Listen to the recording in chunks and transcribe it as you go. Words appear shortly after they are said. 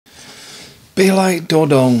Be like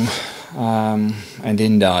dodong and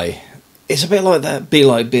indai. It's a bit like that. Be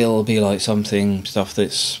like Bill, be like something stuff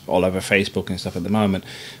that's all over Facebook and stuff at the moment.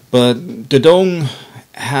 But dodong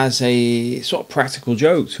has a sort of practical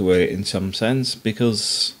joke to it in some sense,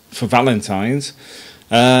 because for Valentines,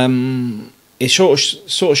 it sort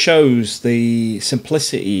of shows the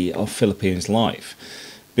simplicity of Philippines life,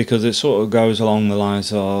 because it sort of goes along the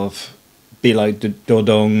lines of be like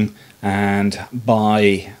dodong and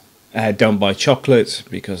buy. Don't buy chocolates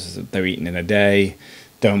because they're eaten in a day.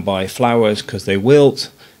 Don't buy flowers because they wilt.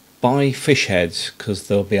 Buy fish heads because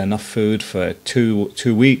there'll be enough food for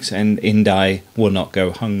two weeks, and Indai will not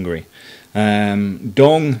go hungry.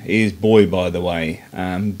 Dong is boy, by the way.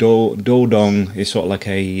 Do dong is sort of like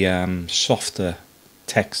a softer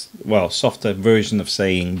softer version of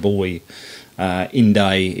saying boy.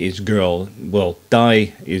 Indai is girl. Well,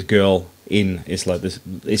 dai is girl. In is like this.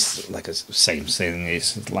 It's like a same thing.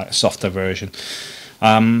 It's like a softer version.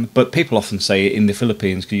 But people often say it in the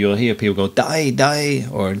Philippines, because you'll hear people go dai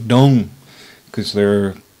or dong, because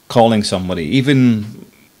they're calling somebody. Even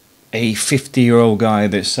a 50-year-old guy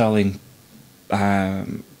that's selling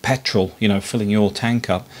petrol, filling your tank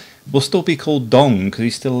up, will still be called dong because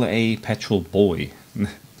he's still a petrol boy.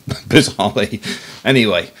 Bizarrely.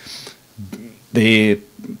 Anyway, the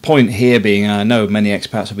point here being, I know many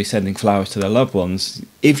expats will be sending flowers to their loved ones.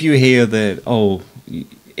 If you hear that, oh,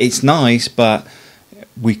 it's nice, but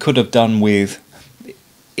we could have done with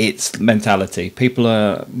its mentality. People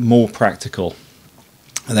are more practical.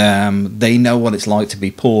 They know what it's like to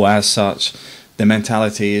be poor. As such, the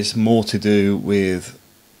mentality is more to do with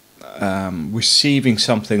receiving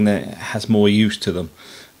something that has more use to them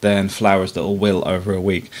than flowers that will wilt over a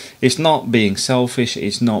week. It's not being selfish,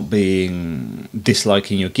 it's not being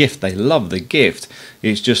disliking your gift. They love the gift.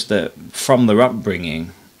 It's just that from their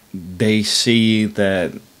upbringing, they see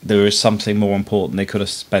that there is something more important they could have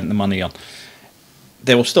spent the money on.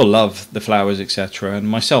 They will still love the flowers, etc. And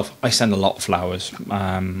myself, I send a lot of flowers.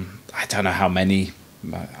 I don't know how many.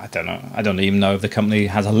 I don't know. I don't even know if the company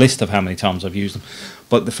has a list of how many times I've used them.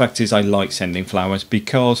 But the fact is, I like sending flowers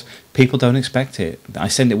because people don't expect it. I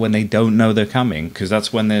send it when they don't know they're coming, because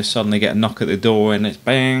that's when they suddenly get a knock at the door and it's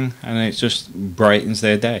bang, and it just brightens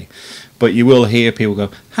their day. But you will hear people go,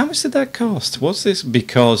 "How much did that cost? What's this?"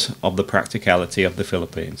 Because of the practicality of the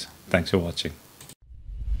Philippines. Thanks for watching.